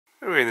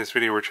Anyway, in this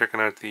video we're checking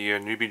out the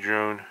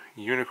NewBeeDrone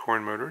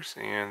unicorn motors,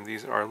 and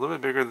these are a little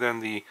bit bigger than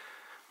the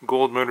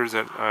gold motors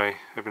that I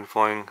have been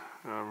flying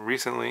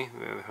recently.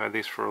 I've had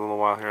these for a little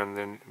while here, and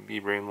then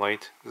BeeBrain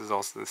Lite. This is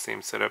also the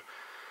same setup.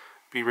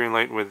 BeeBrain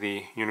Lite with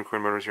the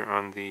unicorn motors here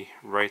on the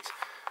right.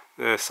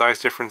 The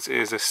size difference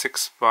is a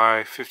 6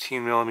 by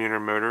 15 millimeter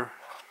motor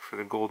for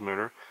the gold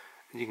motor.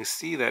 And you can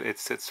see that it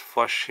sits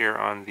flush here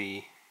on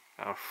the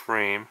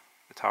frame,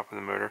 the top of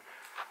the motor,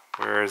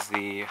 whereas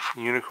the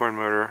unicorn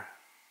motor,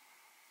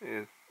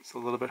 it's a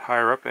little bit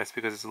higher up, and it's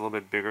because it's a little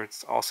bit bigger.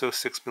 It's also a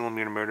 6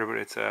 millimeter motor, but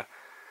it's a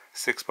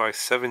 6 by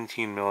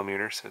 17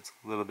 millimeters, so it's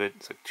a little bit,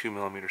 it's like 2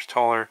 millimeters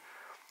taller,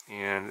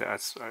 and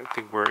that's, I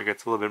think, where it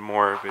gets a little bit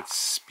more of its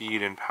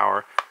speed and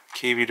power.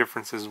 kV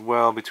difference as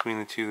well between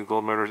the two. The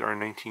gold motors are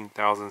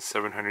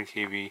 19,700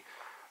 kV,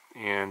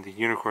 and the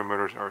unicorn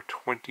motors are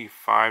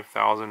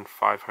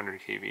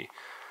 25,500 kV.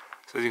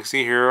 So as you can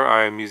see here,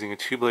 I'm using a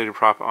 2-bladed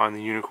prop on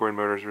the unicorn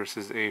motors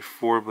versus a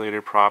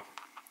 4-bladed prop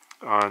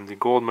on the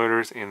gold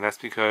motors, and that's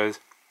because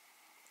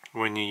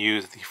when you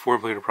use the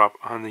 4-bladed prop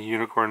on the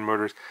unicorn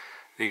motors,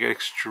 they get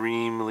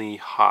extremely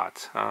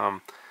hot.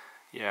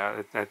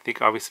 Yeah, I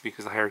think obviously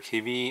because of the higher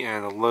kV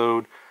and the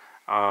load,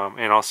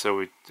 and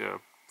also the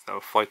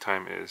flight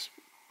time is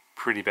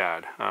pretty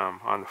bad.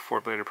 On the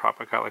 4-bladed prop,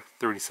 I got like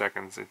 30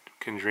 seconds. It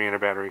can drain a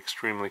battery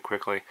extremely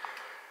quickly.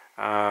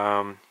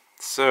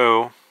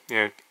 So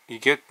yeah, you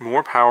get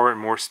more power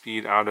and more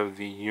speed out of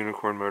the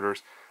unicorn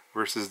motors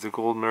versus the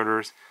gold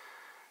motors.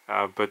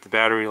 But the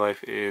battery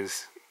life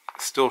is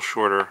still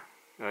shorter,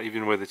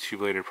 even with the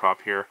 2-bladed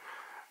prop here.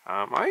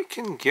 I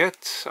can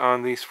get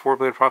on these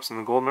 4-bladed props and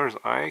the gold motors,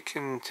 I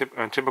can,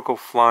 on typical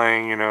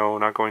flying, you know,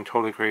 not going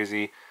totally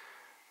crazy,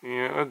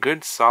 you know, a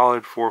good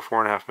solid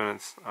 4.5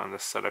 minutes on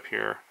this setup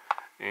here.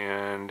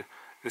 And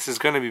this is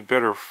going to be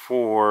better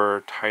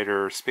for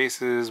tighter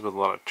spaces with a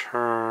lot of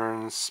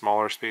turns,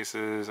 smaller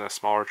spaces,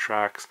 smaller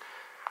tracks.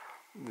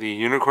 The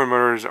unicorn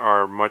motors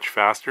are much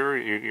faster.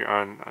 You're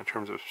on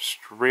terms of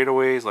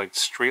straightaways, like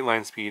straight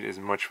line speed is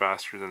much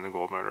faster than the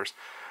gold motors,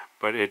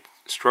 but it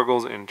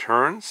struggles in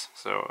turns.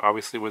 So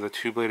obviously with a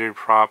 2-bladed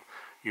prop,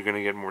 you're going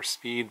to get more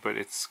speed, but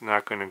it's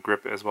not going to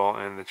grip as well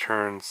in the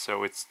turns.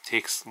 So it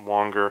takes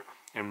longer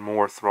and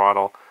more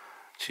throttle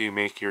to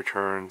make your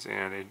turns,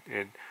 and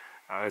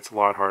it's a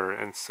lot harder.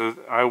 And so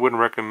I wouldn't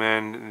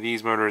recommend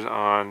these motors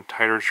on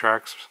tighter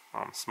tracks,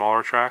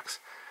 smaller tracks.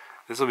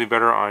 This will be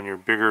better on your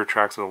bigger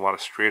tracks with a lot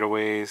of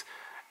straightaways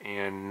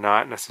and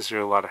not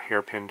necessarily a lot of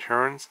hairpin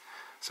turns.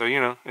 So, you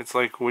know, it's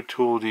like, what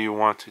tool do you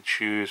want to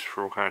choose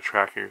for what kind of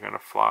track you're going to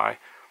fly,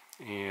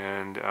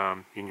 and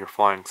in your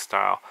flying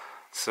style.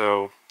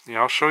 So, yeah,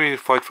 I'll show you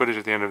flight footage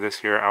at the end of this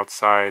here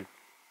outside.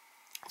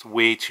 It's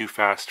way too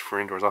fast for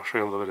indoors. I'll show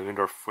you a little bit of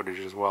indoor footage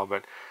as well,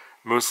 but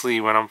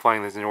mostly when I'm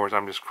flying this indoors,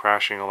 I'm just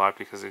crashing a lot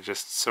because it's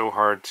just so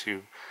hard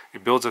to,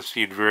 it builds up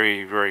speed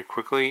very, very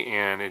quickly,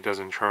 and it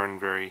doesn't turn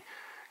very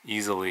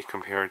easily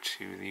compared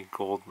to the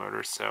gold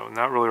motors. So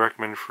not really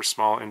recommended for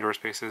small indoor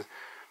spaces.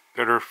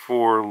 Better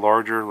for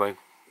larger, like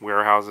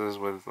warehouses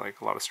with like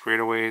a lot of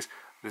straightaways.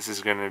 This is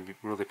going to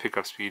really pick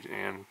up speed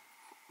and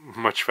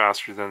much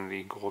faster than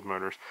the gold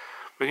motors.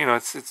 But you know,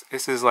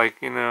 this is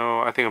like, you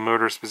know, I think a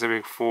motor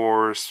specific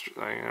for,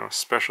 you know,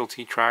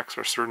 specialty tracks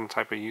or certain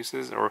type of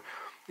uses, or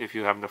if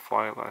you happen to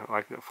fly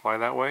like to fly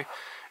that way.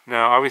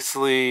 Now,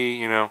 obviously,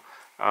 you know,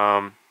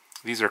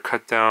 these are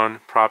cut down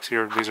props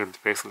here. These are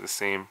basically the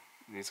same.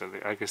 These are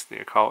the, I guess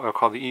I'll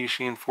call the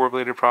eSheen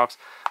 4-bladed props.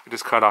 I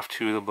just cut off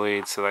 2 of the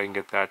blades so that I can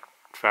get that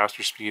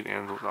faster speed,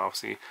 and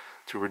obviously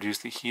to reduce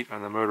the heat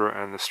on the motor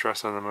and the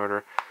stress on the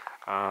motor.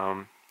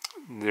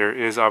 There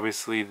is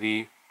obviously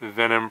the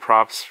Venom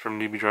props from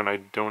NewBeeDrone. I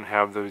don't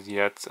have those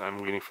yet.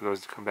 I'm waiting for those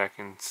to come back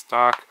in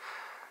stock.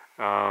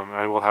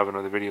 I will have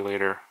another video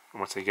later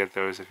once I get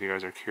those, if you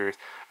guys are curious.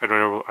 I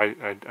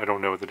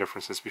don't know what the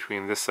difference is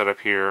between this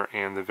setup here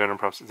and the Venom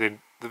props. The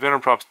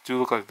Venom props do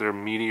look like they're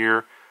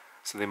meatier,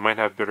 so they might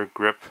have better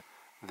grip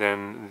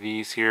than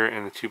these here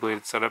in the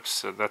 2-bladed setups.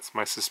 So that's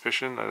my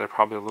suspicion. They're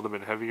probably a little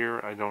bit heavier.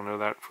 I don't know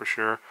that for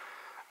sure.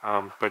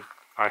 But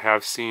I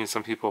have seen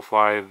some people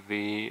fly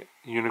the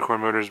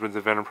unicorn motors with the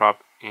Venom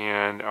prop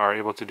and are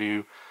able to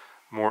do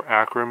more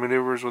acro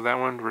maneuvers with that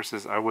one,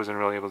 versus I wasn't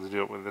really able to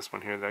do it with this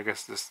one here. I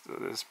guess this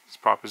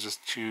prop is just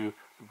the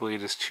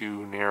blade is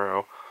too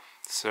narrow,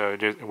 so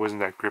it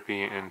wasn't that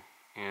grippy in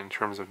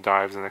terms of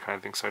dives and that kind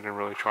of thing. So I didn't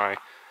really try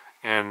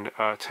and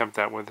attempt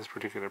that with this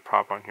particular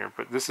prop on here.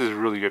 But this is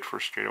really good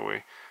for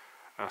straightaway,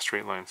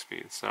 straight line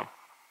speed. So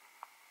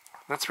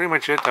that's pretty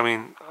much it. I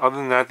mean, other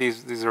than that,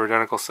 these are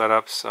identical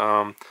setups.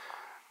 I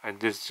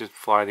did just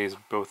fly these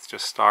both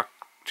just stock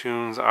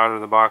tunes out of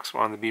the box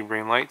on the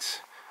BeeBrain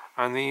Lights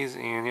on these,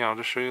 and yeah, I'll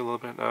just show you a little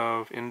bit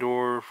of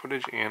indoor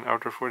footage and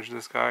outdoor footage of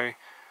this guy.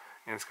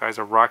 And this guy's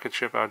a rocket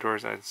ship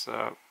outdoors. It's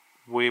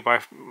way by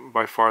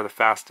far the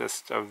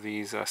fastest of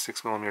these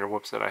 6mm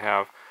whoops that I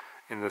have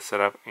in the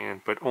setup,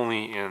 but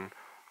only in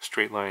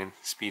straight line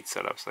speed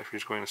setups. Like if you're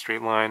just going a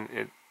straight line,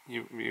 it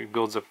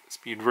builds up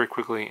speed very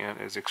quickly and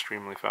is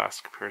extremely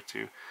fast compared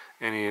to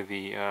any of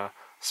the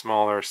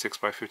smaller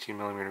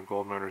 6x15mm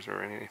gold motors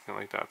or anything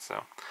like that.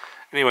 So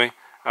anyway,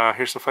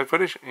 here's some flight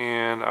footage,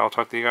 and I'll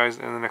talk to you guys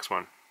in the next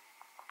one.